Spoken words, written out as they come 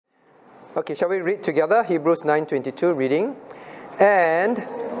Okay, shall we read together? Hebrews 9:22 reading. And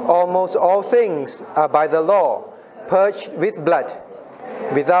almost all things are by the law purged with blood.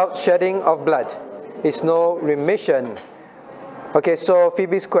 Without shedding of blood is no remission. Okay, so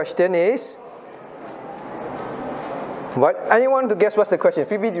Phoebe's question is, what? Anyone to guess what's the question?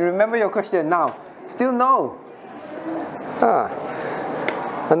 Phoebe, do you remember your question now? Still no.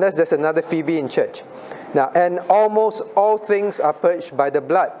 Unless there's another Phoebe in church. Now, and almost all things are purged by the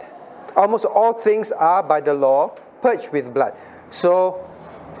blood. Almost all things are by the law purged with blood. So,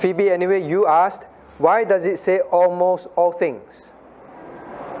 Phoebe, anyway, you asked, why does it say almost all things?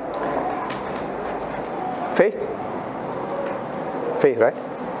 Faith? Faith, right?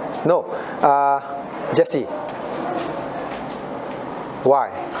 No. Jesse.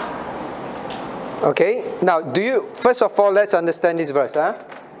 Why? Okay, now first of all, let's understand this verse. Now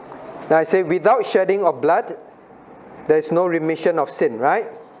I say, without shedding of blood, there is no remission of sin, right?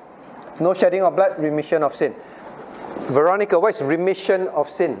 No shedding of blood, remission of sin. Veronica, what is remission of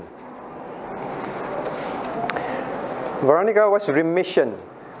sin? Veronica, what's remission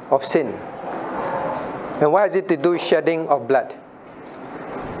of sin? And what has it to do with shedding of blood?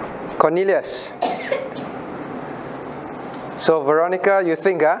 Cornelius. So Veronica, you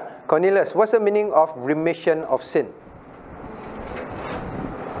think, Cornelius, what's the meaning of remission of sin?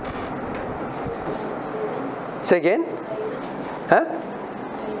 Say again?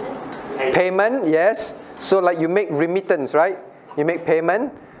 Payment, yes. So like you make remittance, right? You make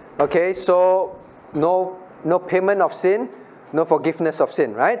payment. Okay, so no payment of sin, no forgiveness of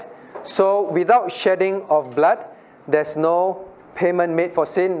sin, right? So without shedding of blood, there's no payment made for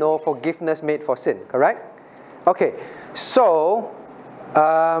sin, no forgiveness made for sin, correct? Okay, so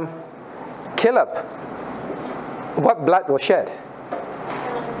Caleb, what blood was shed?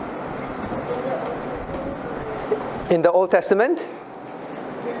 In the Old Testament?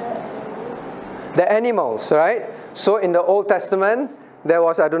 The animals, right? So in the Old Testament, there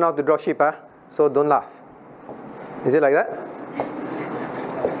was, I don't know how to draw sheep, so don't laugh. Is it like that?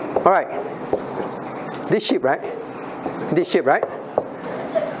 Alright. This sheep, right? This sheep, right?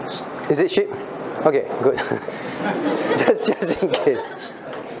 Is it sheep? Okay, good. just in case.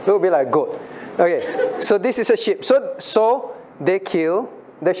 It will be like goat. Okay, so this is a sheep. So they kill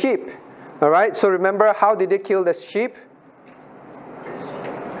the sheep. Alright, so remember, how did they kill the sheep?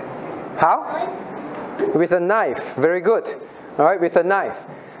 How? With a knife. Very good. Alright, with a knife.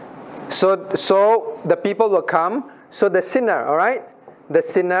 So the people will come. So the sinner, alright? The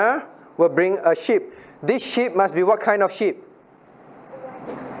sinner will bring a sheep. This sheep must be what kind of sheep?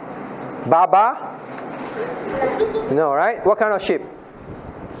 Baba? No, right? What kind of sheep?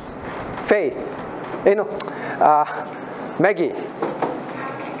 Faith. Maggie.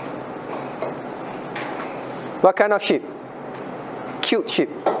 What kind of sheep? Cute sheep.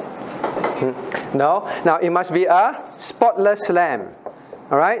 No. Now it must be a spotless lamb.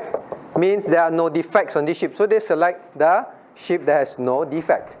 Alright? Means there are no defects on this sheep. So they select the sheep that has no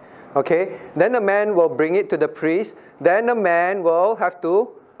defect. Okay? Then the man will bring it to the priest. Then the man will have to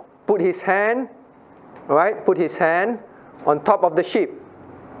put his hand, right? Put his hand on top of the sheep.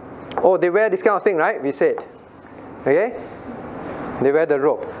 Oh, they wear this kind of thing, right? We said. Okay? They wear the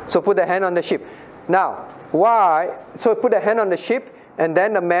robe. So put the hand on the sheep. Now, why? So put the hand on the sheep, and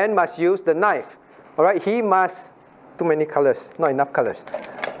then the man must use the knife. Alright? He must, too many colors, not enough colors.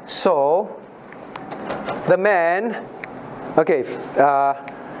 So, the man, okay,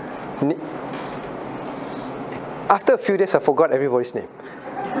 after a few days I forgot everybody's name.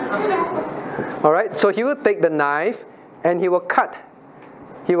 Alright, so he will take the knife and he will cut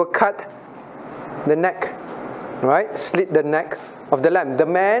the neck, right? Slit the neck of the lamb. The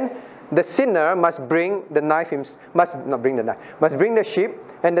man, the sinner must bring the knife, must bring the sheep,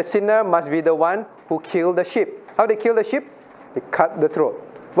 and the sinner must be the one who killed the sheep. How they kill the sheep? They cut the throat.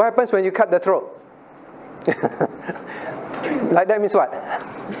 What happens when you cut the throat? Like that means what?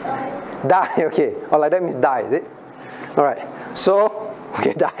 Die, okay. Or like that means die, is it? Alright, so,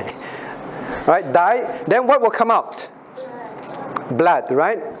 okay, die. Alright, die. Then what will come out? Blood,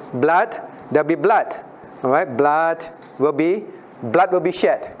 right? Blood, there'll be blood. Alright, blood will be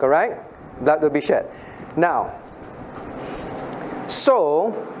shed, correct? Blood will be shed. Now,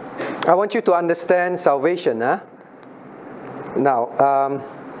 so, I want you to understand salvation. Now,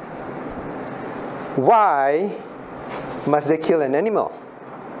 why must they kill an animal?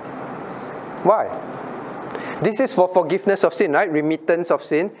 Why? This is for forgiveness of sin, right? Remittance of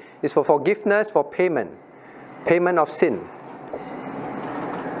sin is for forgiveness, for payment. Payment of sin.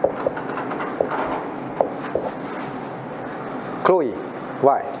 Chloe,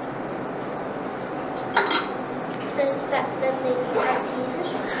 why? Because back then they had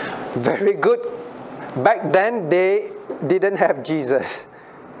Jesus. Very good. Back then, they didn't have Jesus.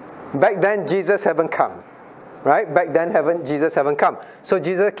 Back then, Jesus haven't come. Right? Back then, Jesus haven't come. So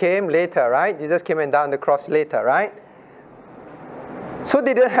Jesus came later, right? Jesus came and died on the cross later, right? So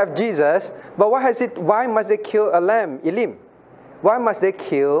they didn't have Jesus. But why must they kill a lamb, Elim? Why must they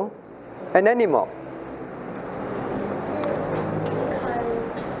kill an animal?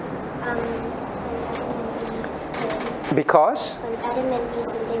 Because when Adam and Eve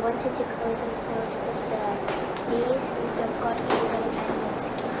sinned, they wanted to clothe themselves with the leaves, and so God gave them animal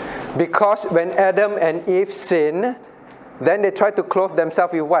skin. Because when Adam and Eve sinned, then they tried to clothe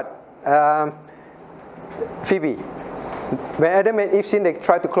themselves with what? Phoebe. When Adam and Eve sinned, they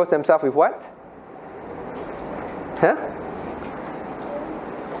tried to clothe themselves with what? Huh?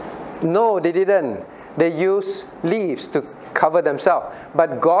 No, they didn't. They used leaves to cover themselves.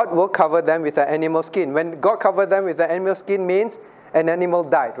 But God will cover them with an animal skin. When God covered them with an animal skin means an animal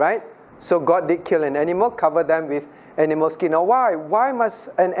died, right? So God did kill an animal, cover them with animal skin. Now why? Why must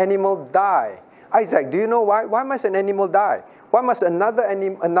an animal die? Isaac, do you know why? Why must an animal die? Why must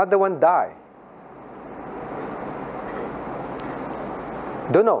another one die?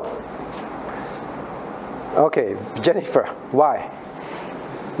 Don't know. Okay, Jennifer, why?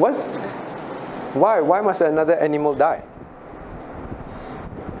 Why must another animal die?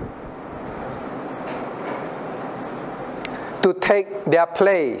 To take their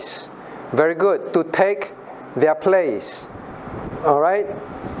place. Very good. To take their place. All right?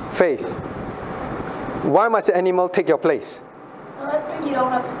 Faith. Why must an animal take your place? You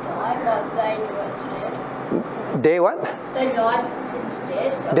don't have to die, but they do instead. They what? They die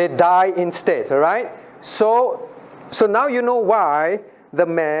instead. So. They die instead, all right? So now you know why the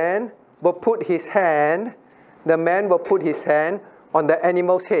man will put his hand on the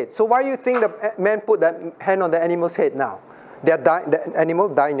animal's head. So why do you think the man put that hand on the animal's head now? The animal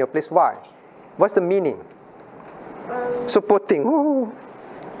die in your place. Why? What's the meaning? So poor thing. Ooh.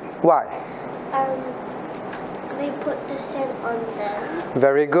 Why? They put the sin on them.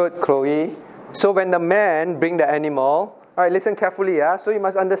 Very good, Chloe. So when the man bring the animal, all right, listen carefully, yeah? So you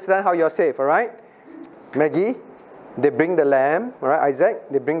must understand how you're safe, all right? Maggie, they bring the lamb, all right, Isaac,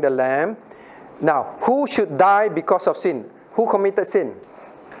 they bring the lamb. Now, who should die because of sin? Who committed sin?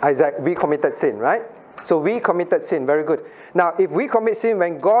 Isaac, we committed sin, right? So we committed sin, very good. Now, if we commit sin,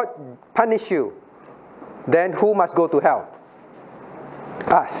 when God punish you, then who must go to hell?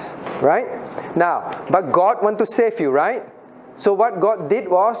 Us, right? Now, but God want to save you, right? So what God did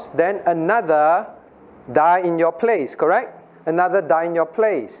was, then another die in your place, correct? Another die in your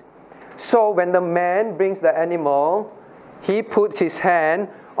place. So when the man brings the animal, he puts his hand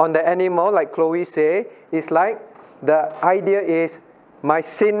on the animal, like Chloe say, it's like the idea is, my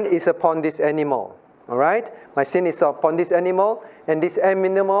sin is upon this animal. All right? My sin is upon this animal, and this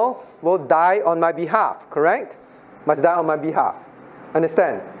animal will die on my behalf, correct? Must die on my behalf.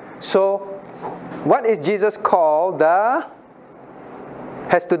 Understand? So, what is Jesus called?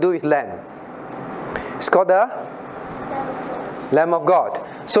 Has to do with lamb. It's called the Lamb of God.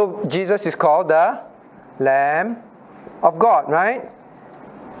 So, Jesus is called the Lamb of God, right?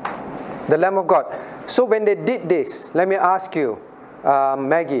 The Lamb of God. So, when they did this, let me ask you,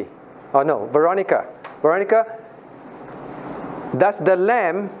 Maggie, oh no, Veronica, does the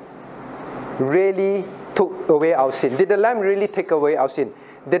lamb really took away our sin? Did the lamb really take away our sin?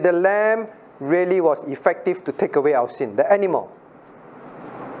 Did the lamb really was effective to take away our sin? The animal?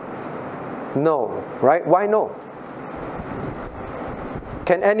 No, right? Why no?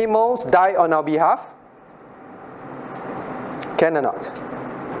 Can animals die on our behalf? Can or not?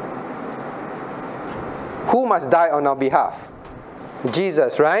 Who must die on our behalf?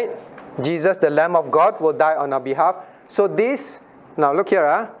 Jesus, right? Jesus, the Lamb of God, will die on our behalf. So this, now look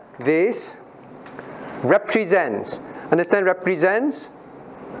here, this represents, understand represents?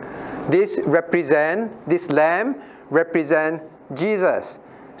 This lamb represent Jesus.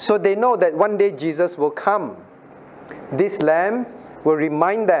 So they know that one day Jesus will come. This lamb will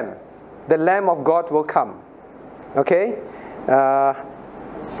remind them, the Lamb of God will come. Okay?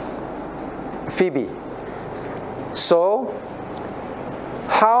 Phoebe. So,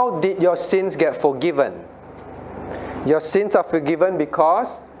 how did your sins get forgiven? Your sins are forgiven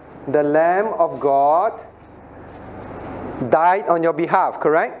because the Lamb of God died on your behalf,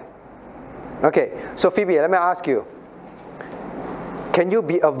 correct? Okay, so Phoebe, let me ask you. Can you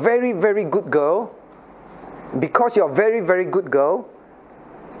be a very, very good girl? Because you're a very, very good girl,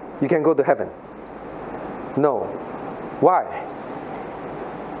 you can go to heaven? No. Why?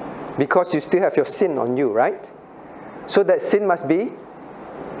 Because you still have your sin on you, right? So that sin must be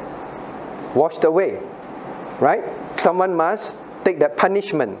washed away, right? Someone must take that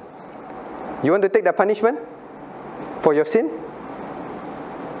punishment You want to take the punishment for your sin?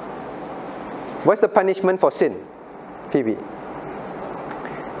 What's the punishment for sin, Phoebe?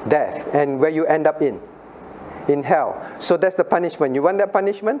 Death. And where you end up in? In hell. So that's the punishment. You want that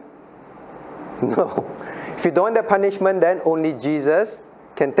punishment? No. If you don't want that punishment, then only Jesus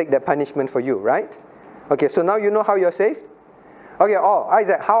can take that punishment for you, right? Okay, so now you know how you're saved? Okay,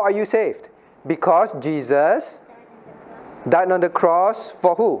 Isaac, how are you saved? Because Jesus died on the cross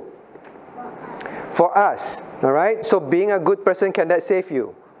for who? For us. All right? So being a good person, can that save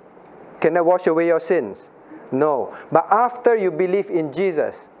you? Can that wash away your sins? No. But after you believe in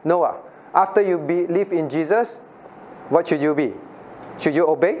Jesus, Noah, after you believe in Jesus, what should you be? Should you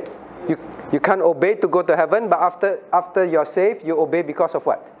obey? You can't obey to go to heaven, but after you're saved, you obey because of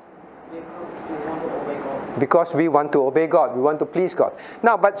what? Because we want to obey God. We want to please God.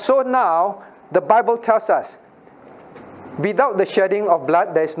 Now, the Bible tells us, without the shedding of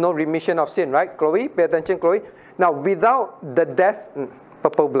blood, there is no remission of sin, right? Chloe, pay attention, Chloe. Now, without the death,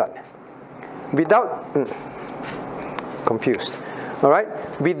 purple blood. Confused. All right?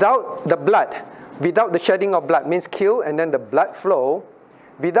 Without the blood, without the shedding of blood, means kill and then the blood flow.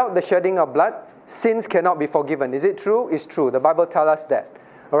 Without the shedding of blood, sins cannot be forgiven. Is it true? It's true. The Bible tells us that.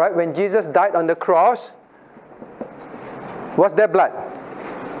 All right? When Jesus died on the cross, was there blood?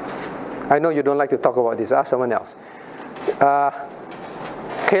 I know you don't like to talk about this. Ask someone else.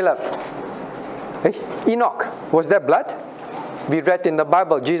 Caleb. Enoch. Was there blood? We read in the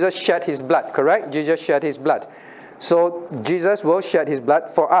Bible, Jesus shed his blood, correct? Jesus shed his blood. So Jesus will shed his blood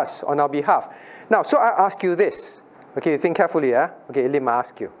for us on our behalf. Now, so I ask you this. Okay, think carefully, yeah? Okay, Elim, I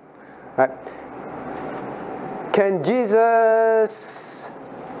ask you. Right? Can Jesus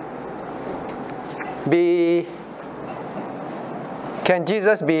be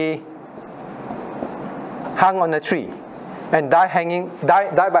hung on a tree and die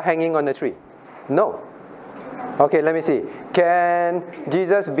by hanging on a tree? No. Okay, let me see. Can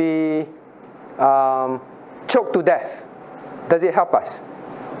Jesus be choked to death? Does it help us?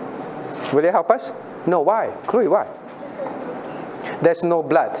 Will it help us? No. Why? Chloe, why? There's no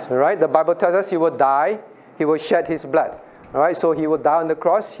blood, right? The Bible tells us he will die, he will shed his blood. All right, so he will die on the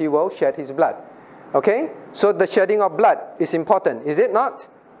cross, he will shed his blood. Okay? So the shedding of blood is important, is it not?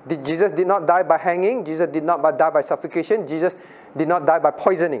 Jesus did not die by hanging, Jesus did not die by suffocation, Jesus did not die by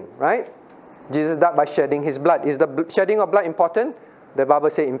poisoning, right? Jesus died by shedding his blood. Is the shedding of blood important? The Bible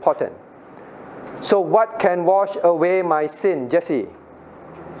says important. So what can wash away my sin, Jesse?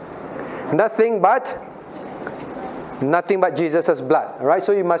 Nothing but Jesus' blood. All right?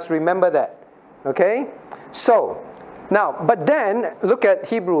 So you must remember that. Okay? So, now, but then, look at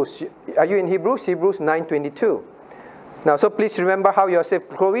Hebrews. Are you in Hebrews? Hebrews 9:22. Now, so please remember how you are saved.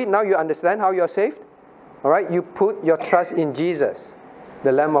 Chloe, now you understand how you are saved? All right? You put your trust in Jesus,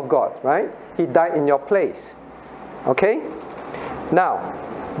 the Lamb of God, right? He died in your place. Okay? Now,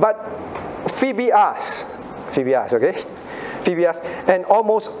 but Phoebe asks, okay? Phoebe asks, and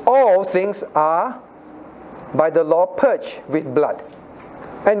almost all things are by the law purged with blood.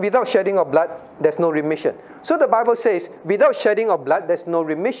 And without shedding of blood, there's no remission. So the Bible says, without shedding of blood, there's no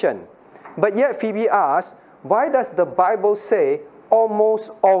remission. But yet Phoebe asks, why does the Bible say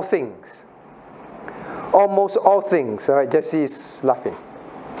almost all things? Almost all things. All right, Jesse is laughing.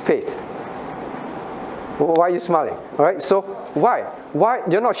 Faith. Why are you smiling? All right, so why? Why?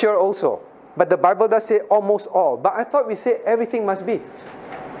 You're not sure also. But the Bible does say almost all. But I thought we say everything must be.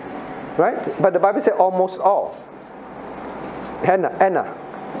 Right? But the Bible says almost all. Anna.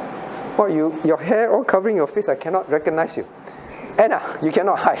 Oh, your hair all covering your face. I cannot recognize you. Anna, you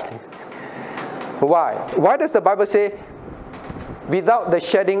cannot hide. Why? Why does the Bible say without the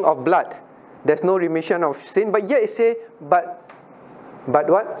shedding of blood, there's no remission of sin? But yet it says, but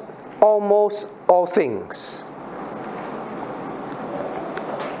what? Almost all things.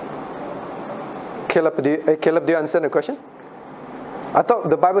 Caleb, do you understand the question? I thought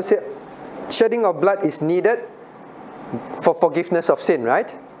the Bible said shedding of blood is needed for forgiveness of sin,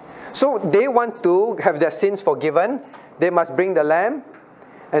 right? So they want to have their sins forgiven. They must bring the lamb,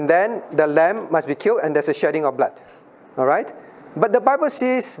 and then the lamb must be killed, and there's a shedding of blood. All right? But the Bible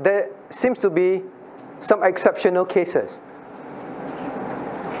says there seems to be some exceptional cases.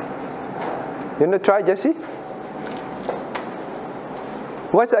 You want to try, Jesse?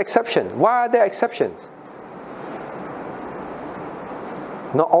 What's the exception? Why are there exceptions?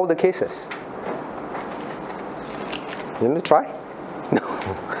 Not all the cases. You want to try? No.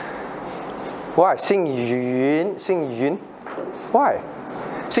 Why? Xing Yun. Why?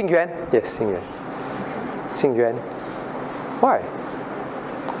 Xing Yuan. Yes, Xing Yuan. Xing Yuan. Why?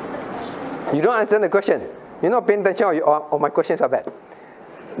 You don't understand the question. You're not paying attention, or my questions are bad.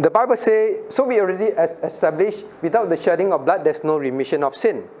 the Bible says, so we already established, without the shedding of blood, there's no remission of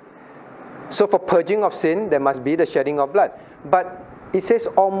sin. So for purging of sin, there must be the shedding of blood. But it says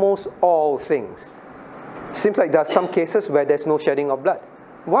almost all things. Seems like there are some cases where there's no shedding of blood.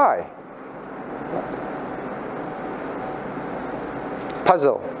 Why?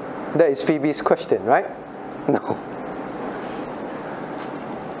 Puzzle. That is Phoebe's question, right? No.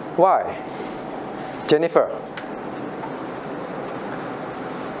 Why? Jennifer?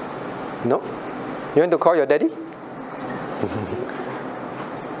 No? You want to call your daddy?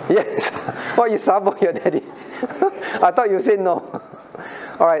 Yes. Why you sabo your daddy? I thought you said no.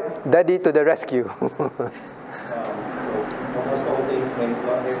 All right, daddy to the rescue. Almost all things means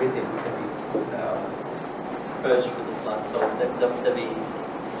not everything can be purged with the blood. So there be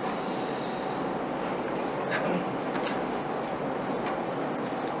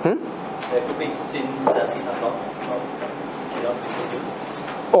there could be sins that are not forgiven.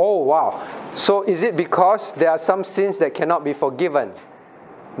 Oh, wow. So is it because there are some sins that cannot be forgiven?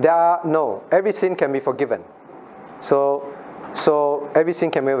 No, every sin can be forgiven. So every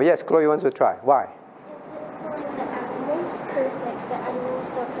sin can be forgiven. Yes, Chloe wants to try. Why? Is it for like the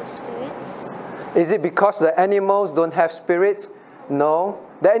animals? Because like the animals don't have spirits. Is it because the animals don't have spirits? No.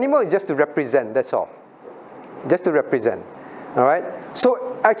 The animal is just to represent, that's all. Just to represent. All right?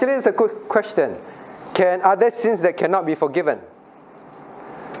 So actually it's a good question. Are there sins that cannot be forgiven?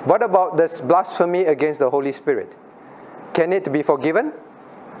 What about this blasphemy against the Holy Spirit? Can it be forgiven?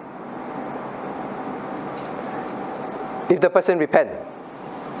 If the person repent.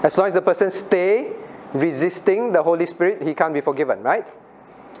 As long as the person stay resisting the Holy Spirit, he can't be forgiven, right?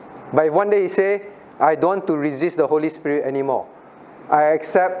 But if one day he say, I don't want to resist the Holy Spirit anymore. I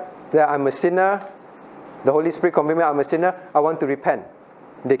accept that I'm a sinner. The Holy Spirit convinced me I'm a sinner. I want to repent.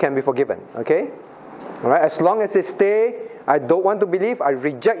 They can be forgiven, okay? All right. As long as they stay, I don't want to believe, I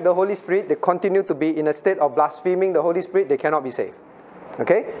reject the Holy Spirit, they continue to be in a state of blaspheming the Holy Spirit, they cannot be saved.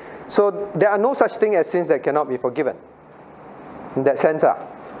 Okay? So there are no such thing as sins that cannot be forgiven. In that sense.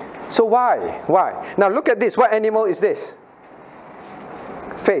 So why? Why? Now look at this. What animal is this?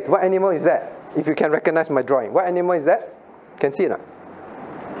 Faith, what animal is that? If you can recognize my drawing. What animal is that? Can see it?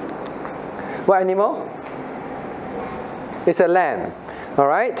 What animal? It's a lamb.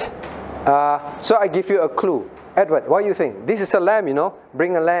 Alright? So I give you a clue. Edward, what do you think? This is a lamb, you know.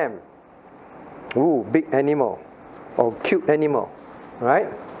 Bring a lamb. Ooh, big animal. Or cute animal. Right?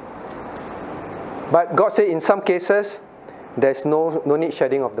 But God said in some cases, there's no need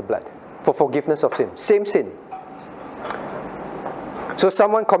shedding of the blood for forgiveness of sin. Same sin. So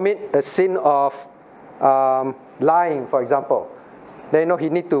someone commit a sin of lying, for example. Then you know he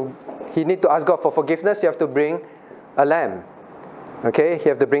need to ask God for forgiveness. You have to bring a lamb. Okay, you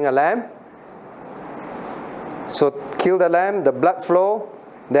have to bring a lamb. So kill the lamb, the blood flow.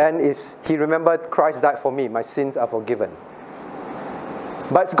 Then he remembered Christ died for me. My sins are forgiven.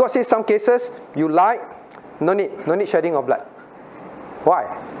 But God says some cases you lie. No need shedding of blood. Why?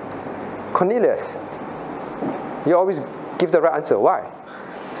 Cornelius, you always give the right answer. Why?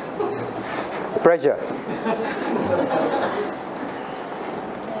 Pressure.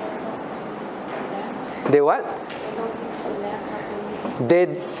 They what?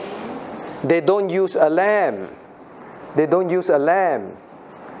 They don't use a lamb. They don't use a lamb.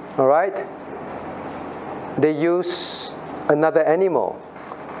 All right? They use another animal.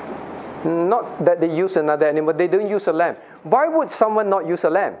 Not that they use another animal, they don't use a lamb. Why would someone not use a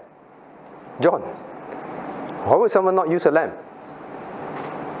lamb? John, why would someone not use a lamb?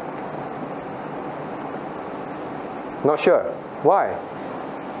 Not sure. Why?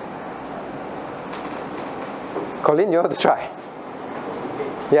 Colin, you have to try.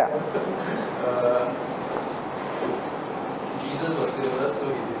 Yeah. Jesus was sinless, so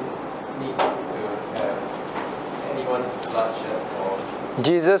he didn't need to have anyone's bloodshed or...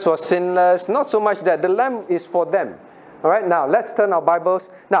 Jesus was sinless. Not so much that. The lamb is for them. All right, now let's turn our Bibles.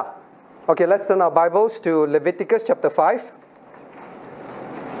 Let's turn our Bibles to Leviticus chapter 5.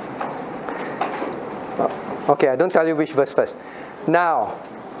 Okay, I don't tell you which verse first. Now,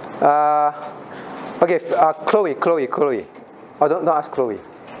 Chloe. Oh, don't ask Chloe.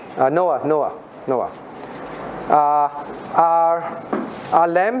 Noah. Are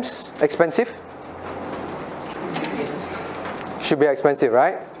lambs expensive? Should be expensive,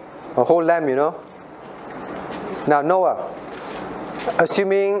 right? A whole lamb, you know. Now, Noah,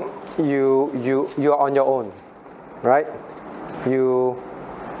 assuming you are on your own, right? You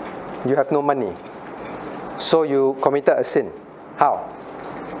have no money, so you committed a sin. How?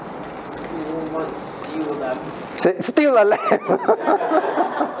 Steal a lamb.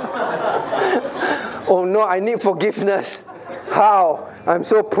 Oh no, I need forgiveness. How? I'm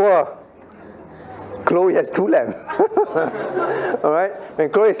so poor. Chloe has 2 lambs. All right? When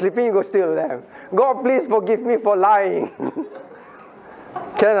Chloe is sleeping, you go steal a lamb. God, please forgive me for lying.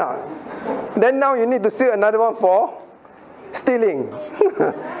 Cannot. Then now you need to steal another one for stealing.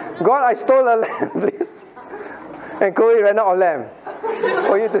 God, I stole a lamb, please. And Chloe ran out of lamb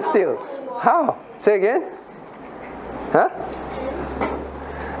for you to steal. How? Say again? Huh?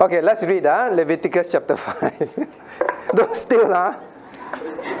 Okay, let's read Leviticus chapter 5. Don't steal,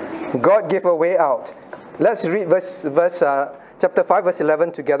 God gave a way out. Let's read chapter 5, verse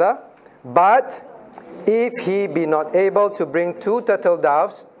 11 together. But if he be not able to bring 2 turtle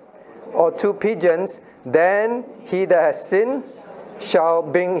doves or 2 pigeons, then he that has sinned shall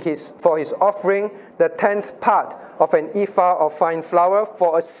bring for his offering the 10th part of an ephah of fine flour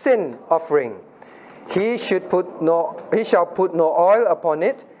for a sin offering. He shall put no oil upon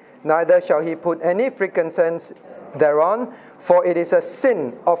it, neither shall he put any frankincense thereon, for it is a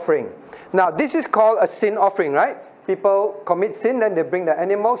sin offering. Now this is called a sin offering, right? People commit sin, then they bring the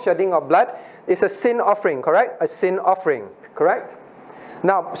animal, shedding of blood. It's a sin offering, correct? A sin offering, correct?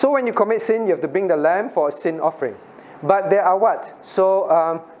 Now, so when you commit sin, you have to bring the lamb for a sin offering. But there are what?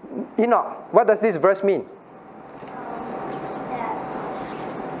 So, Enoch, what does this verse mean?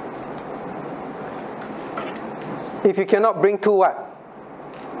 If you cannot bring 2 what?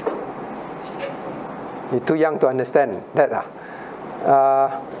 You're too young to understand that.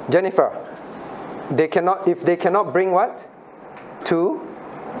 Jennifer, if they cannot bring what? 2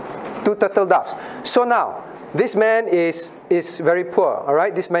 turtle doves. So now, this man is very poor, all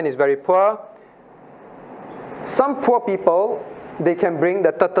right? This man is very poor. Some poor people, they can bring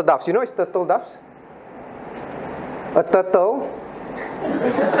the turtle doves. You know what's turtle doves? A turtle.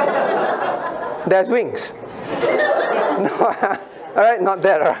 There's wings. No, all right, not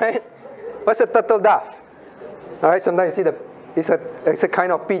that, all right? What's a turtle dove? All right, sometimes you see it's a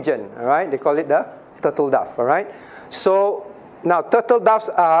kind of pigeon, all right? They call it the turtle dove, all right? So now turtle doves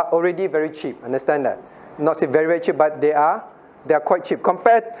are already very cheap. Understand that? Not say very, very cheap, but they are quite cheap.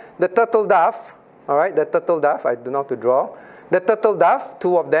 Compared the turtle dove, all right? The turtle dove, I don't know how to draw. The turtle dove,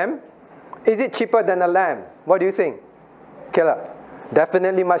 2 of them, is it cheaper than a lamb? What do you think, Caleb?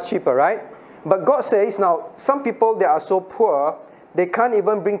 Definitely much cheaper, right? But God says now, some people, they are so poor, they can't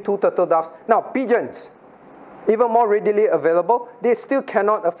even bring 2 turtle doves. Now, pigeons, even more readily available, they still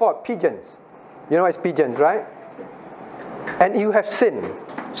cannot afford pigeons. You know it's pigeons, right? And you have sinned.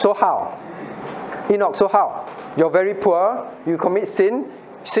 So how? Enoch, so how? You're very poor, you commit sin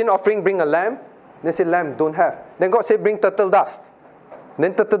offering, bring a lamb. They say, lamb, don't have. Then God said, bring turtle dove.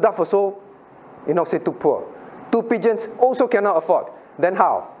 Then turtle dove also, Enoch said, too poor. 2 pigeons also cannot afford. Then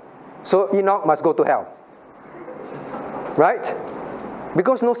how? So Enoch must go to hell. Right?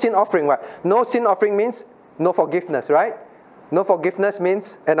 Because no sin offering, right? No sin offering means no forgiveness, right? No forgiveness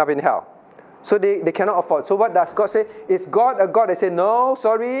means end up in hell. So they cannot afford. So what does God say? Is God a God that say, no,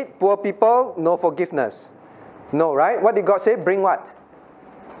 sorry, poor people, no forgiveness? No, right? What did God say? Bring what?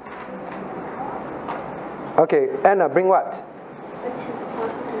 Okay, Anna, bring what?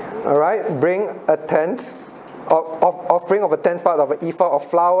 All right, bring a 10th offering of a 10th part of an ephah of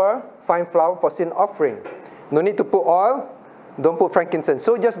flour, fine flour for sin offering. No need to put oil, don't put frankincense.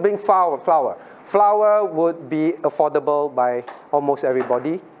 So just bring flour. Flour would be affordable by almost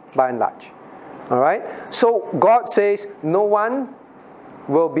everybody, by and large. All right? So God says no one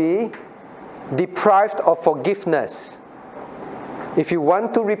will be deprived of forgiveness. If you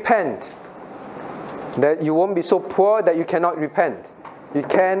want to repent, that you won't be so poor that you cannot repent. You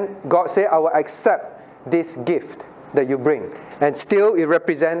can, God say, I will accept this gift that you bring. And still it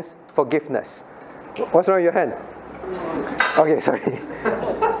represents forgiveness. What's wrong with your hand? Okay, sorry.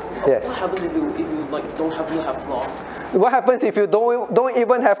 Yes. What happens if you like don't have flour? What happens if you don't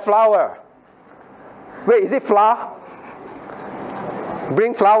even have flour? Wait, is it flour?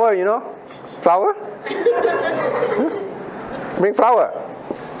 Bring flour, you know? Flour? Bring flour.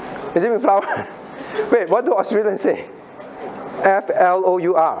 Is it bring flour? Wait, what do Australians say?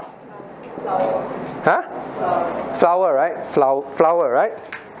 F-L-O-U-R. Huh? Flour, right? Flour, right?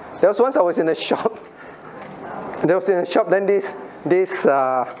 There was once I was in a shop. Then this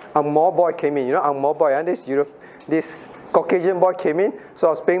Angmo boy came in. You know Angmo boy, and this Caucasian boy came in. So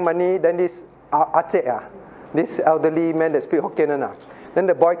I was paying money. Then this this elderly man that speaks Hokkien. Then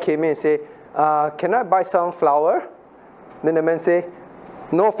the boy came in and said, can I buy some flour? Then the man said,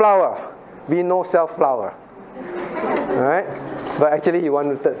 no flour. We no sell flour. Alright? But actually he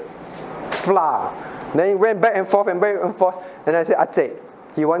wanted flour. Then he went back and forth. And I said, Aceh,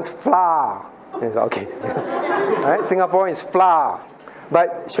 he wants flour. And he said, okay. Alright? Singaporean is flour.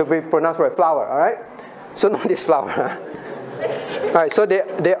 But should be pronounced right, flour. Alright? So not this flour. All right, so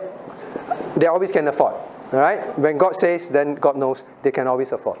they always can afford. All right, when God says, then God knows they can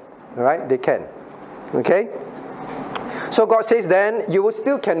always afford. All right, they can. Okay. So God says, then you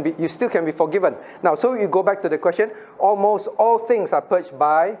still can be forgiven. Now, so you go back to the question. Almost all things are purged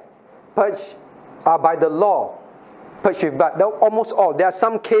by the law, purged with blood. Almost all. There are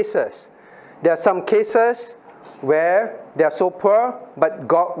some cases. There are some cases where they are so poor, but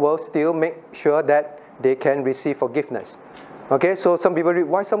God will still make sure that they can receive forgiveness. Okay, so some people read,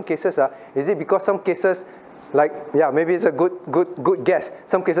 why some cases are? Is it because some cases, like, yeah, maybe it's a good guess.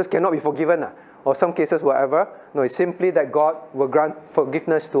 Some cases cannot be forgiven, or some cases whatever. No, it's simply that God will grant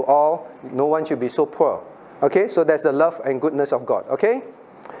forgiveness to all. No one should be so poor. Okay, so that's the love and goodness of God. Okay?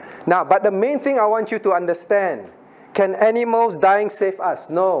 Now, but the main thing I want you to understand, can animals dying save us?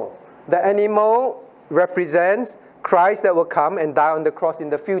 No. The animal represents Christ that will come and die on the cross in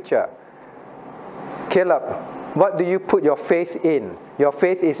the future. Caleb, what do you put your faith in? Your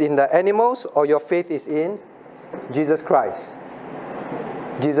faith is in the animals, or your faith is in Jesus Christ?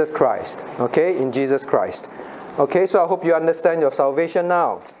 Jesus Christ. Okay, in Jesus Christ. Okay, so I hope you understand your salvation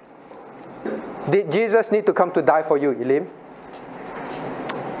now. Did Jesus need to come to die for you, Elim?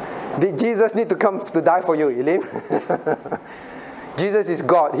 Did Jesus need to come to die for you, Elim? Jesus is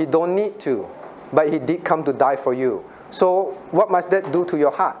God. He don't need to. But He did come to die for you. So what must that do to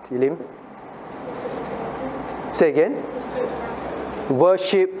your heart, Elim? Say again.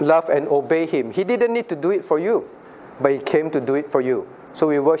 Worship, love, and obey Him. He didn't need to do it for you, but He came to do it for you. So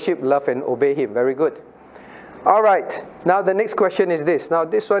we worship, love, and obey Him. Very good. All right. Now the next question is this. Now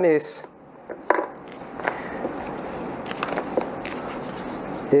this one is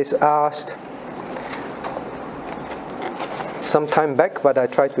asked some time back, but I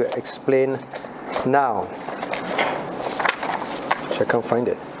try to explain now. I can't find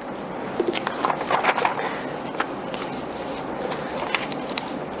it.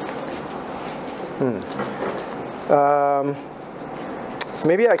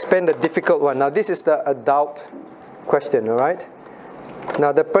 Maybe I explain the difficult one. Now this is the adult question, all right?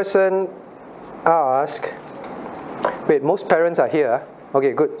 Now the person asked, wait, most parents are here.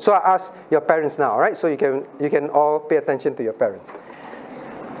 Okay, good. So I ask your parents now, all right? So you can all pay attention to your parents.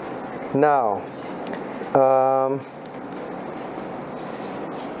 Now,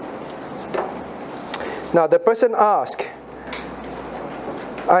 now the person asked,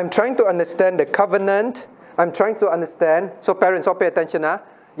 I'm trying to understand the covenant. I'm trying to understand. So parents, all pay attention.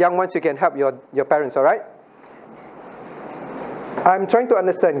 Young ones, you can help your parents, all right? I'm trying to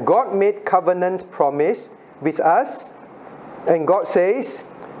understand. God made covenant promise with us. And God says,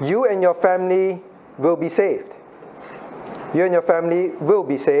 you and your family will be saved. You and your family will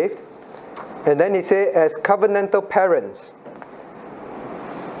be saved. And then He says, as covenantal parents,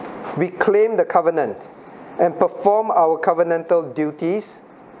 we claim the covenant and perform our covenantal duties.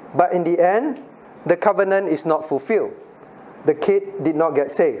 But in the end, the covenant is not fulfilled. The kid did not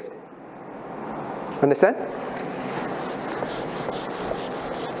get saved. Understand?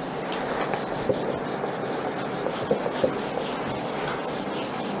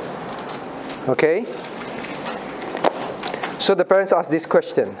 Okay? So the parents ask this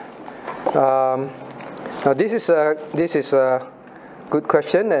question. Now this is a good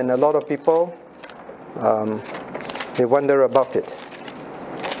question, and a lot of people they wonder about it.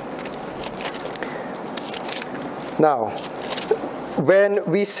 Now, when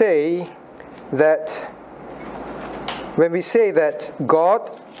we say that God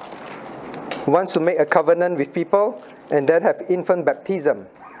wants to make a covenant with people and then have infant baptism,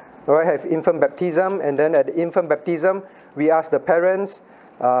 all right, have infant baptism, and then at the infant baptism we ask the parents,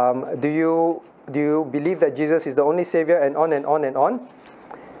 do you believe that Jesus is the only Savior, and on and on and on.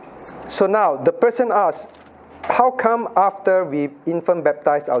 So now the person asks, how come after we infant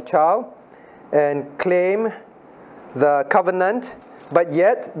baptize our child and claim the covenant, but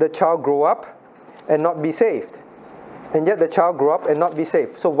yet the child grow up and not be saved? And yet the child grow up and not be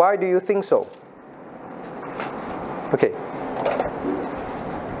saved. So why do you think so? Okay.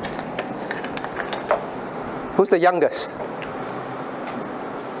 Who's the youngest?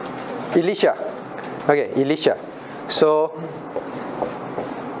 Elisha. Okay, Elisha. So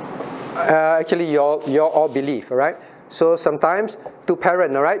actually you all believe, all right? So sometimes two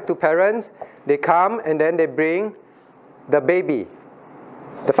parents, all right? Two parents, they come and then they bring the baby.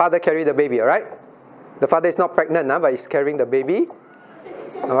 The father carry the baby, all right? The father is not pregnant, but he's carrying the baby.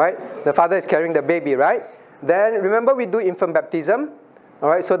 All right? The father is carrying the baby, right? Then remember we do infant baptism. All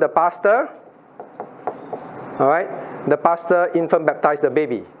right? So the pastor, all right? The pastor infant baptize the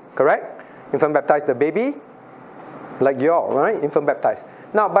baby, correct? Infant baptize the baby, like you all, right? Infant baptize.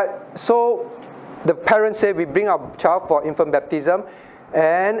 Now, but so the parents say we bring our child for infant baptism,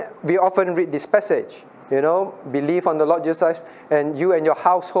 and we often read this passage, you know, believe on the Lord Jesus Christ, and you and your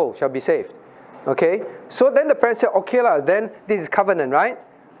household shall be saved. Okay, so then the parents say, okay lah, then this is covenant, right?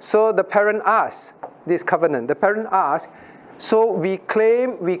 So the parent asks, this covenant, the parent asks, so we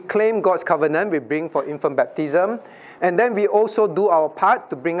claim God's covenant, we bring for infant baptism, and then we also do our part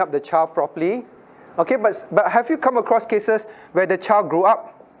to bring up the child properly. Okay, but have you come across cases where the child grew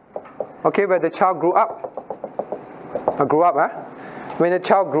up? Okay, where the child grew up. When the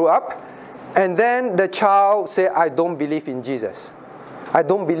child grew up, and then the child say, I don't believe in Jesus. I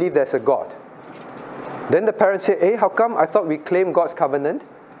don't believe there's a God. Then the parents say, hey, how come? I thought we claimed God's covenant,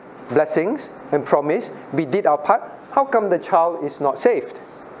 blessings and promise. We did our part. How come the child is not saved?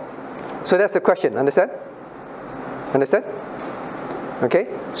 So that's the question. Understand? Understand? Okay?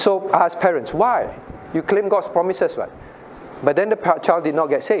 So ask parents, why? You claim God's promises, right? But then the child did not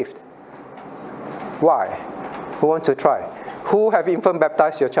get saved. Why? Who wants to try? Who have infant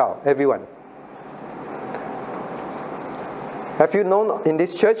baptized your child? Everyone. Have you known in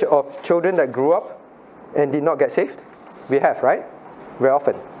this church of children that grew up and did not get saved? We have, right? Very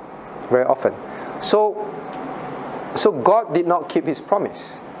often. Very often. So God did not keep His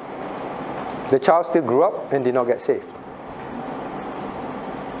promise. The child still grew up and did not get saved.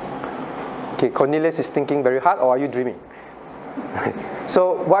 Okay, Cornelius is thinking very hard, or are you dreaming?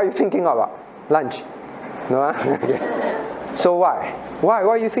 So what are you thinking about? Lunch? No? Okay. So why?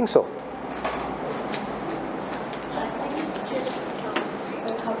 Why do you think so? I think it's just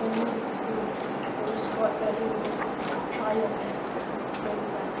a covenant because God that He will try your best to bring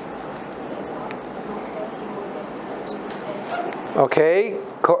them up, not that He will definitely say. Okay,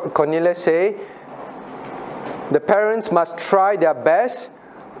 Cornelius say, the parents must try their best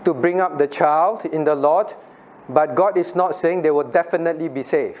to bring up the child in the Lord, but God is not saying they will definitely be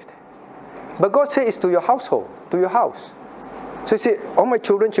saved. But God says it's to your household, to your house. So He said, all my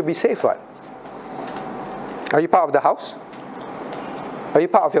children should be saved, right? Are you part of the house? Are you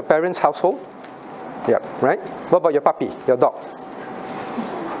part of your parents' household? Yeah, right? What about your puppy, your dog?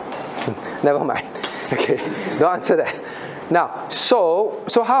 Never mind. Okay, don't answer that. Now, so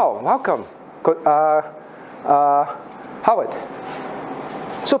how? How come? Howard.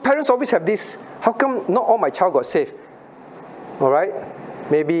 So parents always have this, how come not all my child got saved? Alright?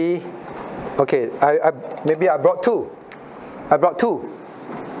 Maybe, okay, maybe I brought two. Alright?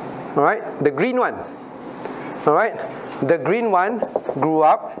 The green one. Alright? The green one grew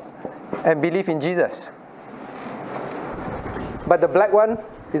up and believed in Jesus. But the black one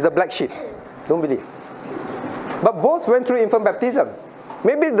is the black sheep. Don't believe. But both went through infant baptism.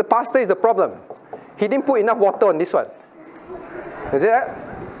 Maybe the pastor is the problem. He didn't put enough water on this one. Is it that?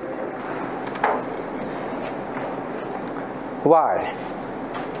 Why?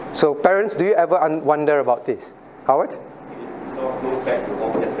 So parents, do you ever wonder about this? Howard? It sort of goes back to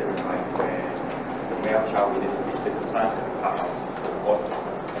Old Testament time where the male child needed to be circumcised to be part of the God's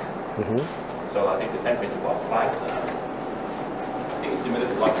covenant. So I think the same principle applies. I think it's similar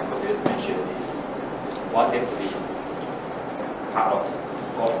to what Cornelius mentioned is want them to be part of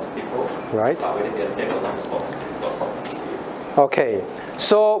God's people, right? But whether they are saved or not is God's. Okay,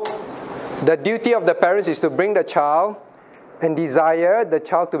 so the duty of the parents is to bring the child and desire the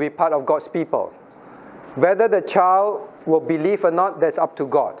child to be part of God's people. Whether the child will believe or not, that's up to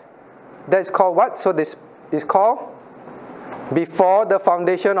God. That's called what? So this is called before the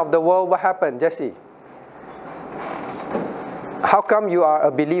foundation of the world. What happened, Jesse? How come you are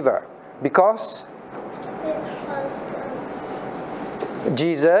a believer? Because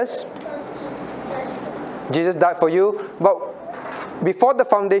Jesus died for you. But before the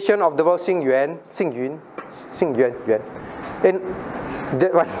foundation of the world, Xing Yuan. In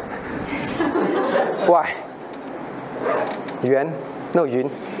that one. Why? Yuan? No, Yun.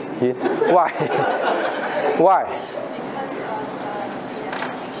 Why? Why?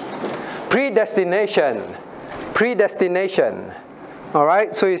 Predestination.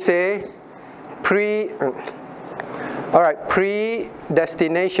 Alright, so you say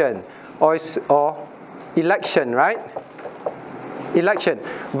predestination or election, right? Election.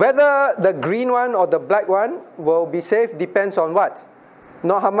 Whether the green one or the black one will be saved depends on what?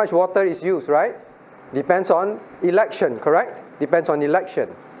 Not how much water is used, right? Depends on election, correct? Depends on election.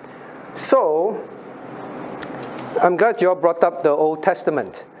 So, I'm glad you all brought up the Old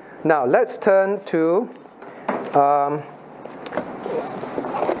Testament. Now, let's turn to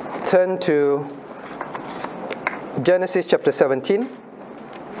Genesis chapter 17.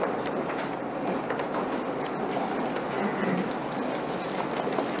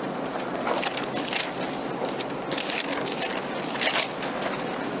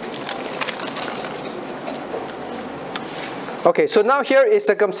 Okay, so now here is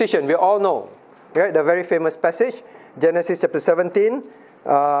circumcision. We all know, right? The very famous passage, Genesis chapter 17.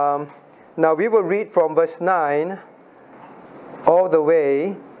 Now we will read from verse 9 all the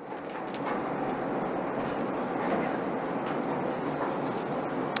way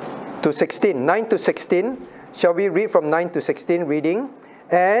to 16. 9 to 16. Shall we read from 9 to 16 reading?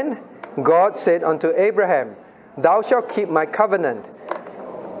 And God said unto Abraham, Thou shalt keep my covenant,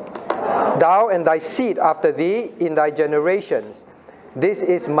 thou and thy seed after thee in thy generations. This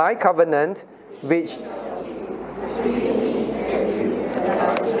is my covenant which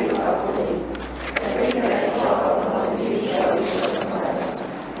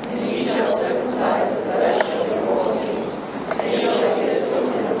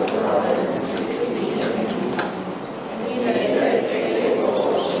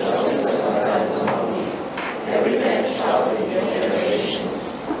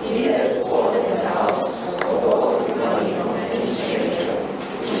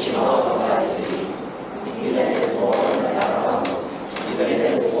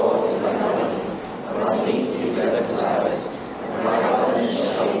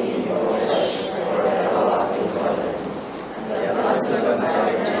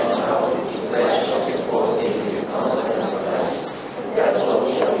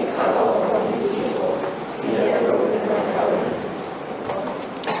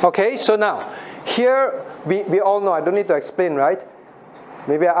Okay, so now, here we all know, I don't need to explain, right?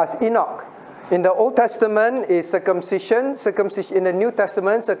 Maybe I ask Enoch. In the Old Testament is circumcision. In the New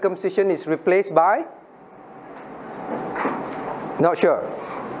Testament, circumcision is replaced by? Not sure.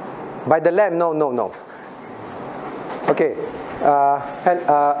 By the lamb? No. Okay,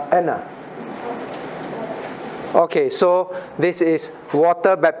 Anna. Okay, so this is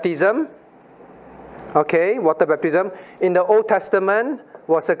water baptism. Okay, water baptism. In the Old Testament,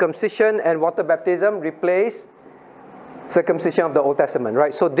 was circumcision and water baptism replaced circumcision of the Old Testament,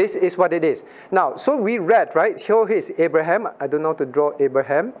 right? So this is what it is. Now, so we read, right? Here is Abraham. I don't know how to draw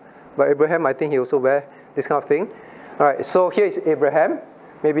Abraham, but Abraham, I think he also wear this kind of thing. All right, so here is Abraham.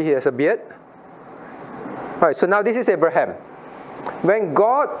 Maybe he has a beard. All right, so now this is Abraham. When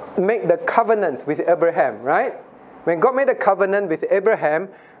God made the covenant with Abraham, right? When God made a covenant with Abraham,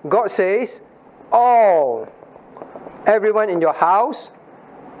 God says, everyone in your house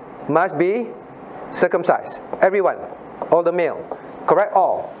must be circumcised. Everyone. All the male. Correct?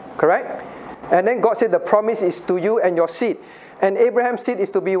 All. Correct? And then God said the promise is to you and your seed. And Abraham's seed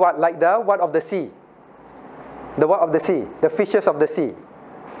is to be what? Like the what of the sea? The what of the sea? The fishes of the sea.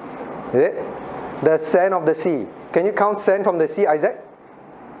 Is it? The sand of the sea. Can you count sand from the sea, Isaac?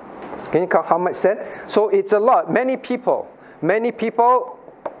 Can you count how much sand? So it's a lot. Many people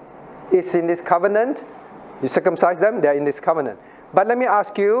is in this covenant. You circumcise them, they are in this covenant. But let me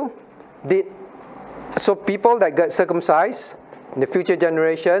ask you, so people that get circumcised in the future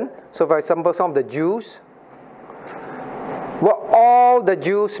generation, so for example, some of the Jews, were all the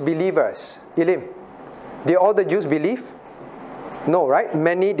Jews believers? Elim, did all the Jews believe? No, right?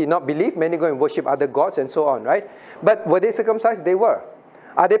 Many did not believe. Many go and worship other gods and so on, right? But were they circumcised? They were.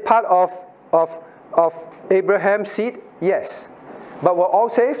 Are they part of Abraham's seed? Yes. But were all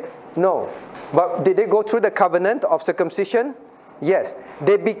saved? No. But did they go through the covenant of circumcision? Yes.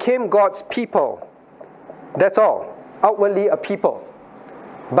 They became God's people. That's all. Outwardly a people.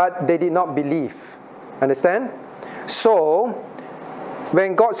 But they did not believe. Understand? So,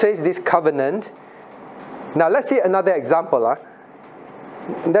 when God says this covenant, now let's see another example.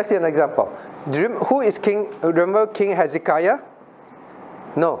 Let's see an example. Who is king? Remember King Hezekiah?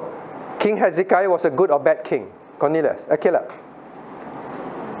 No. King Hezekiah was a good or bad king? Cornelius, Caleb.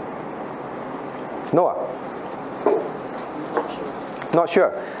 Noah? Not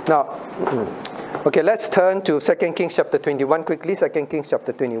sure. Now, okay, let's turn to 2 Kings chapter 21 quickly. 2 Kings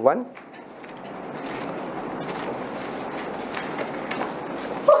chapter 21.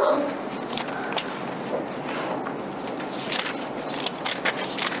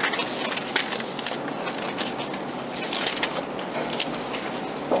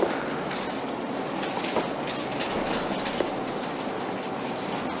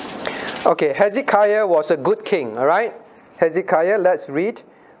 Okay, Hezekiah was a good king, all right? Hezekiah, let's read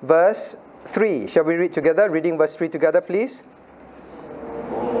verse 3. Shall we read together? Reading verse 3 together, please.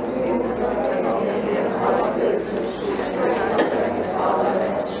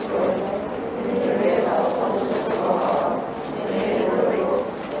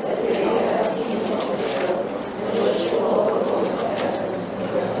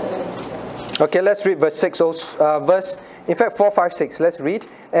 Okay, let's read verse 6. In fact, 4, 5, 6. Let's read.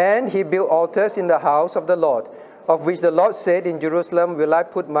 And he built altars in the house of the Lord, of which the Lord said, in Jerusalem will I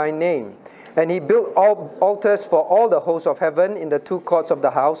put my name. And he built altars for all the hosts of heaven in the two courts of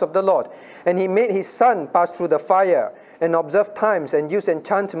the house of the Lord. And he made his son pass through the fire, and observed times, and used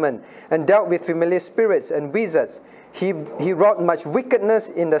enchantment, and dealt with familiar spirits and wizards. He wrought much wickedness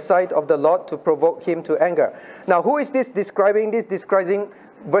in the sight of the Lord to provoke him to anger. Now, who is this describing? This describing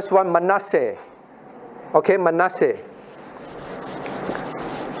verse 1, Manasseh. Okay, Manasseh.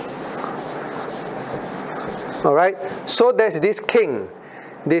 All right, so there's this king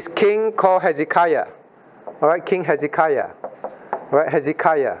called Hezekiah. All right, King Hezekiah. All right,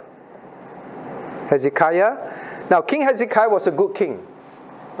 Hezekiah. Now, King Hezekiah was a good king.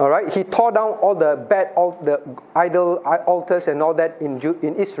 All right, he tore down all the the idol altars and all that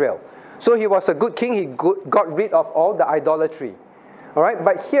in Israel. So he was a good king. He got rid of all the idolatry. All right,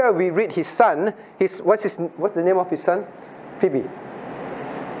 but here we read his son. What's the name of his son? Phoebe.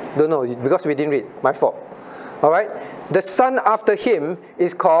 Don't know because we didn't read. My fault. All right, the son after him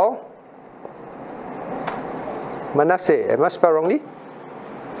is called Manasseh. Am I spelled wrongly?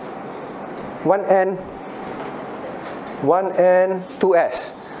 One N, two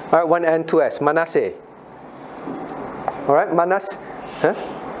S. All right, one N, two S. Manasseh. All right, one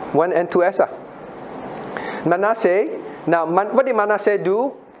N, two S. Manasseh. Now, what did Manasseh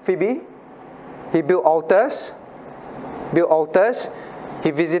do, Phoebe? He built altars. He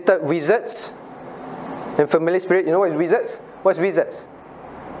visited wizards and familiar spirit. You know what is wizards? What's wizards?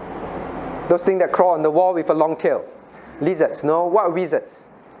 Those things that crawl on the wall with a long tail. Lizards. No, what are wizards?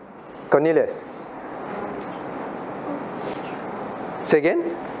 Cornelius. Say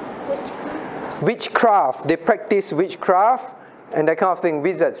again? Witchcraft. They practice witchcraft and that kind of thing.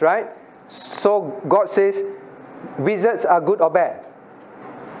 Wizards, right? So God says, wizards are good or bad?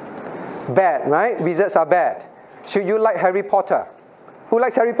 Bad, right? Wizards are bad. Should you like Harry Potter? Who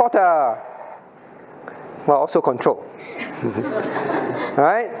likes Harry Potter? Well, also control.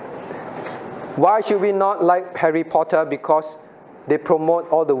 Right? Why should we not like Harry Potter? Because they promote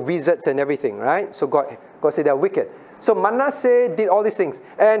all the wizards and everything, right? So God said they're wicked. So Manasseh did all these things.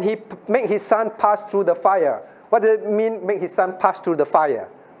 And he made his son pass through the fire. What does it mean, make his son pass through the fire?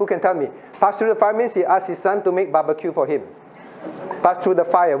 Who can tell me? Pass through the fire means he asked his son to make barbecue for him. Pass through the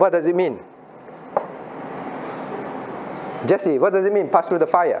fire. What does it mean? Jesse, what does it mean, pass through the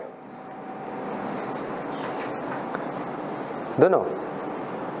fire? Don't know.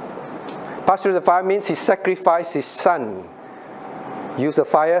 Pass through the fire means he sacrificed his son. Use the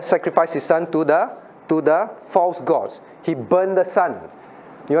fire, sacrifice his son to the false gods. He burned the son.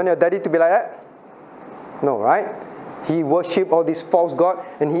 You want your daddy to be like that? No, right? He worshipped all these false gods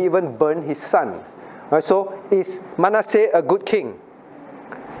and he even burned his son. Right, so is Manasseh a good king?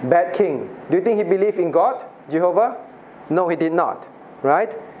 Bad king? Do you think he believed in God, Jehovah? No, he did not.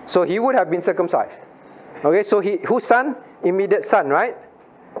 Right? So he would have been circumcised. Okay, so whose son? Immediate son, right?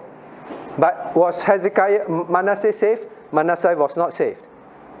 But was Manasseh saved? Manasseh was not saved.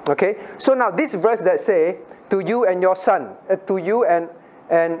 Okay, so now this verse that say, to you and your son, to you and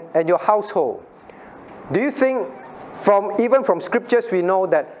your household. Do you think even from scriptures we know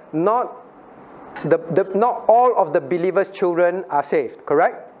that not all of the believers' children are saved,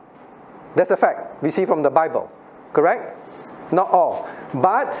 correct? That's a fact. We see from the Bible, correct? Not all.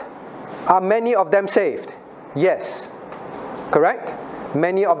 But are many of them saved? Yes. Correct?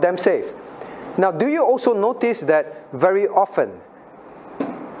 Many of them saved. Now, do you also notice that very often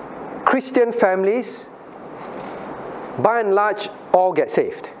Christian families, by and large, all get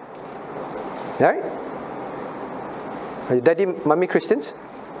saved? Right? Are you daddy, mommy Christians?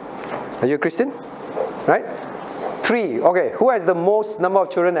 Are you a Christian? Right? 3. Okay, who has the most number of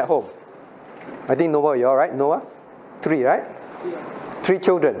children at home? I think Noah, you're right. Noah? 3, right? 3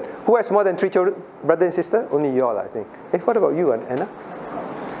 children. Who has more than 3 children? Brother and sister? Only you all, I think. Hey, what about you, Anna?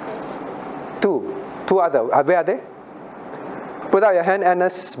 2. 2 other. Where are they? Put out your hand,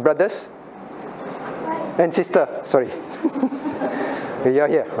 Anna's brothers. And sister. Sorry. You're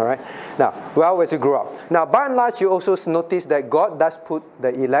here, all right? Now, well, as you grow up. Now, by and large, you also notice that God does put the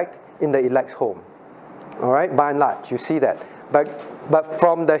elect in the elect's home. All right? By and large, you see that. But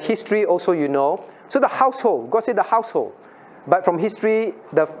from the history also you know. So the household. God said the household. But from history,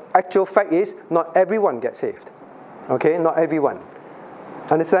 the actual fact is not everyone gets saved. Okay? Not everyone.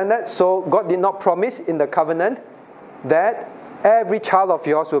 Understand that? So God did not promise in the covenant that every child of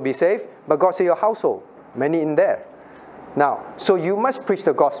yours will be saved. But God said your household. Many in there. Now, so you must preach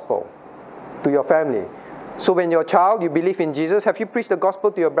the gospel to your family. So when your child, you believe in Jesus, have you preached the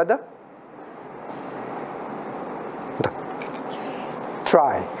gospel to your brother?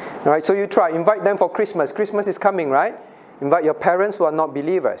 Try. All right, so you try. Invite them for Christmas. Christmas is coming, right? Invite your parents who are not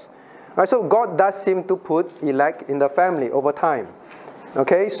believers. All right, so God does seem to put elect in the family over time.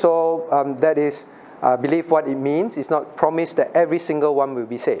 Okay, so that is, I believe what it means. It's not promised that every single one will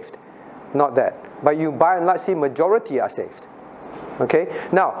be saved. Not that. But you by and large see majority are saved. Okay,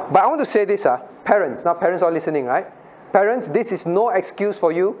 now, but I want to say this, parents. Now parents are listening, right? Parents, this is no excuse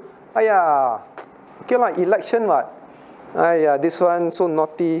for you. Aiya, okay lah, election what? Aiya, this one so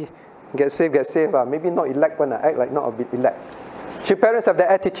naughty. Get saved, maybe not elect one, act like not a bit elect. Should parents have that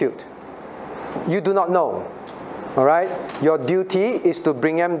attitude? You do not know. Alright? Your duty is to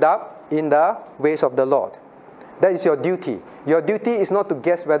bring them up in the ways of the Lord. That is your duty. Your duty is not to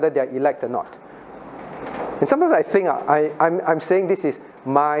guess whether they are elect or not. And sometimes I think, I'm saying this is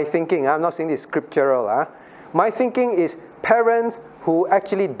my thinking. I'm not saying this is scriptural. My thinking is parents who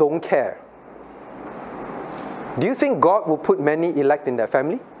actually don't care. Do you think God will put many elect in their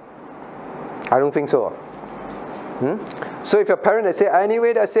family? I don't think so. So if your parent that say,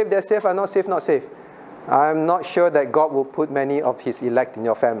 anyway, they're safe, I'm not safe, not safe. I'm not sure that God will put many of His elect in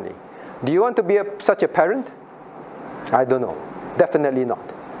your family. Do you want to be such a parent? I don't know. Definitely not.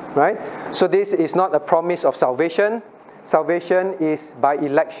 Right? So this is not a promise of salvation. Salvation is by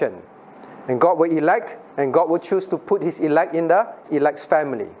election. And God will elect, and God will choose to put His elect in the elect's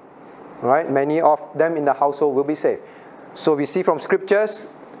family. Right? Many of them in the household will be saved. So we see from scriptures,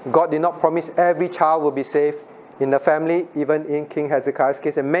 God did not promise every child will be saved in the family, even in King Hezekiah's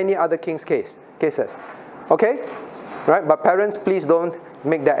case and many other kings' cases. Okay? Right? But parents, please don't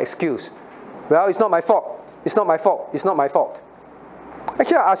make that excuse. Well, it's not my fault. It's not my fault. It's not my fault.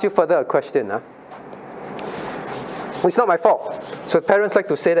 Actually, I'll ask you further a question. It's not my fault. So parents like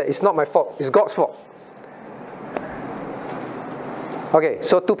to say that it's not my fault. It's God's fault. Okay,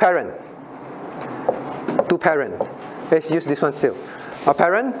 so two parent. Let's use this one still. A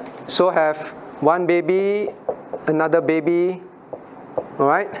parent, so have one baby, another baby, all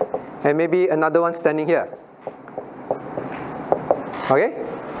right, and maybe another one standing here. Okay,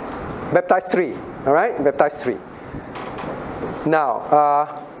 baptize 3, all right, baptize 3.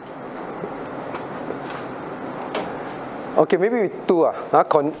 Now, okay, maybe with 2.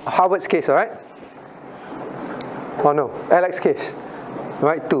 Harvard's case, all right. Oh no, Alex's case. All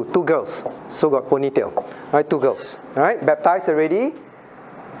right, 2 girls. So got ponytail. All right, 2 girls. All right, baptized already.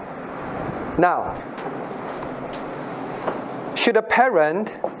 Now, should a parent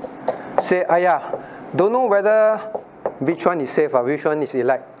say, Ayah, don't know whether which one is safe or which one is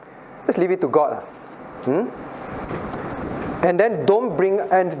elect. Just leave it to God. And then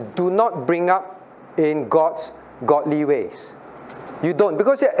do not bring up in God's godly ways. You don't.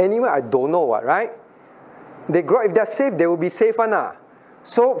 Because anyway, I don't know what, right? They grow up, if they're safe, they will be safe.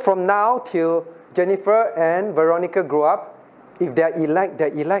 So from now till Jennifer and Veronica grow up, if they're elect,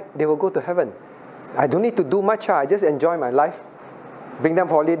 they will go to heaven. I don't need to do much. I just enjoy my life. Bring them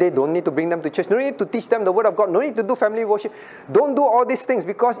for holiday. Don't need to bring them to church. Don't need to teach them the word of God. No need to do family worship. Don't do all these things,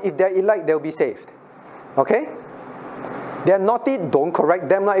 because if they're elect, they'll be saved. Okay? They're naughty, don't correct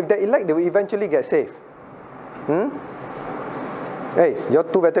them. If they're elect, they will eventually get saved. Hey, you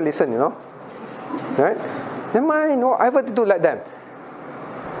two better listen, Right? Never mind, no, I have to do like them.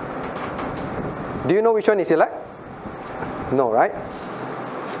 Do you know which one is elect? No, right?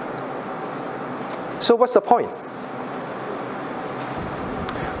 So what's the point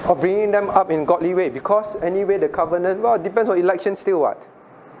of bringing them up in godly way? Because anyway, the covenant, well, it depends on election still what?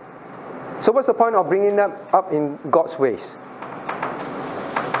 So what's the point of bringing them up in God's ways?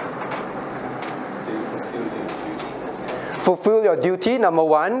 Fulfill your duty, number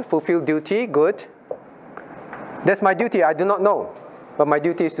 1. Fulfill duty, good. That's my duty, I do not know. But my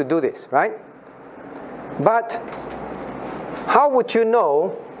duty is to do this, right? But how would you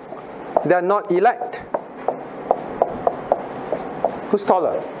know they're not elect? Who's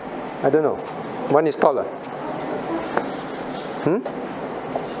taller? I don't know. One is taller.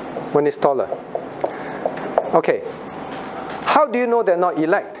 One is taller. Okay. How do you know they're not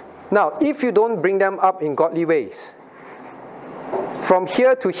elect? Now, if you don't bring them up in godly ways, from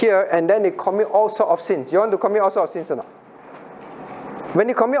here to here, and then they commit all sorts of sins. You want to commit all sorts of sins or not? When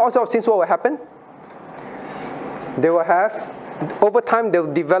they commit all sorts of sins, what will happen? They will have, over time, they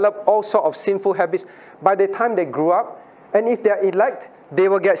will develop all sorts of sinful habits. By the time they grew up, and if they are elect, they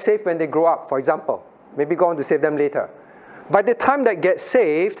will get saved when they grow up, for example. Maybe God wants to save them later. By the time they get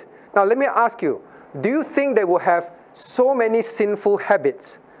saved, now let me ask you, do you think they will have so many sinful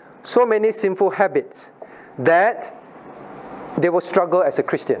habits, that they will struggle as a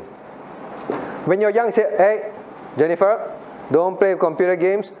Christian? When you're young, you say, hey, Jennifer, don't play computer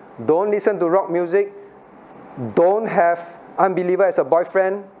games, don't listen to rock music, don't have unbeliever as a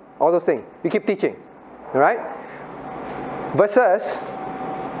boyfriend, all those things. You keep teaching, all right? Versus,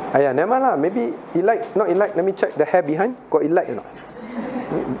 never mind lah, maybe elect, not elect, let me check the hair behind, got elect or not?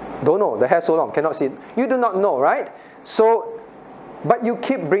 Don't know. The hair so long, cannot see it. You do not know, right? So, but you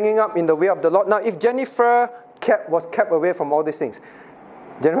keep bringing up in the way of the Lord. Now, if Jennifer was kept away from all these things,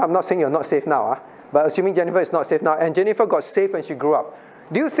 Jennifer, I'm not saying you're not safe now, but assuming Jennifer is not safe now, and Jennifer got saved when she grew up,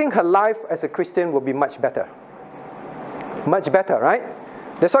 do you think her life as a Christian will be much better? Much better, right?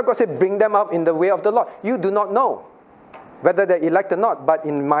 That's why God said, bring them up in the way of the Lord. You do not know whether they're elect or not, but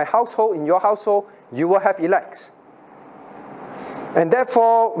in my household, in your household, you will have elects. And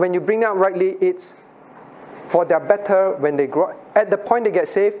therefore, when you bring them up rightly, it's for their better when they grow. At the point they get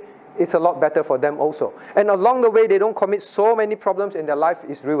saved, it's a lot better for them also. And along the way, they don't commit so many problems and their life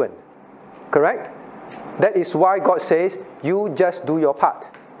is ruined. Correct? That is why God says, you just do your part.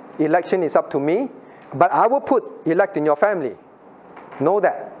 Election is up to me, but I will put elect in your family. Know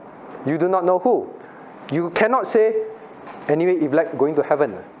that. You do not know who. You cannot say, anyway, elect going to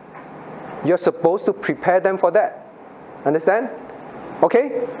heaven. You're supposed to prepare them for that. Understand?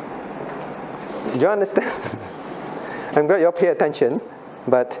 Okay? Do you understand? I'm glad you all pay attention,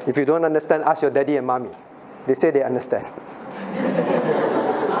 but if you don't understand, ask your daddy and mommy. They say they understand.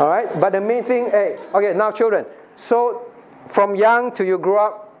 Alright? But the main thing, hey, okay, now children. So, from young till you grow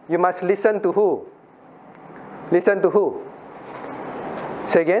up, you must listen to who? Listen to who?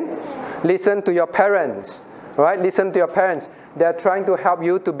 Say again? Listen to your parents. Alright? Listen to your parents. They are trying to help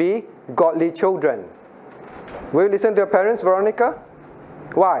you to be godly children. Will you listen to your parents, Veronica?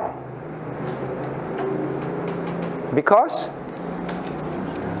 Why? Because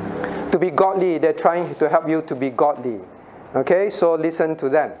to be godly, they're trying to help you to be godly. Okay, so listen to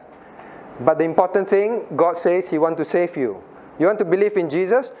them. But the important thing, God says He wants to save you. You want to believe in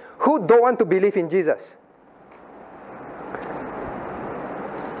Jesus? Who don't want to believe in Jesus?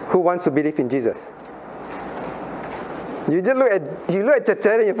 Who wants to believe in Jesus? You just look at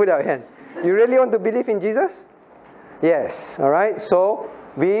Chacha and you put out your hand. You really want to believe in Jesus? Yes. All right. So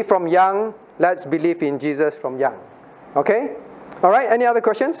we from young, let's believe in Jesus from young. Okay? All right. Any other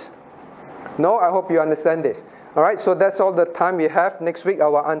questions? No? I hope you understand this. All right. So that's all the time we have. Next week I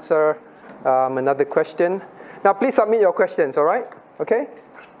will answer another question. Now please submit your questions. All right? Okay?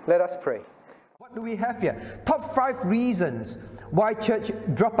 Let us pray. What do we have here? Top 5 reasons why church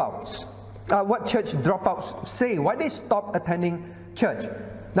dropouts. What church dropouts say. Why they stop attending church.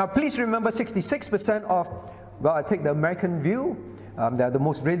 Now please remember 66% of, well, I take the American view, they are the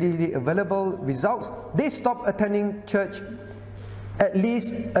most readily available results. They stop attending church at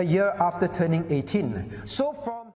least a year after turning 18. So from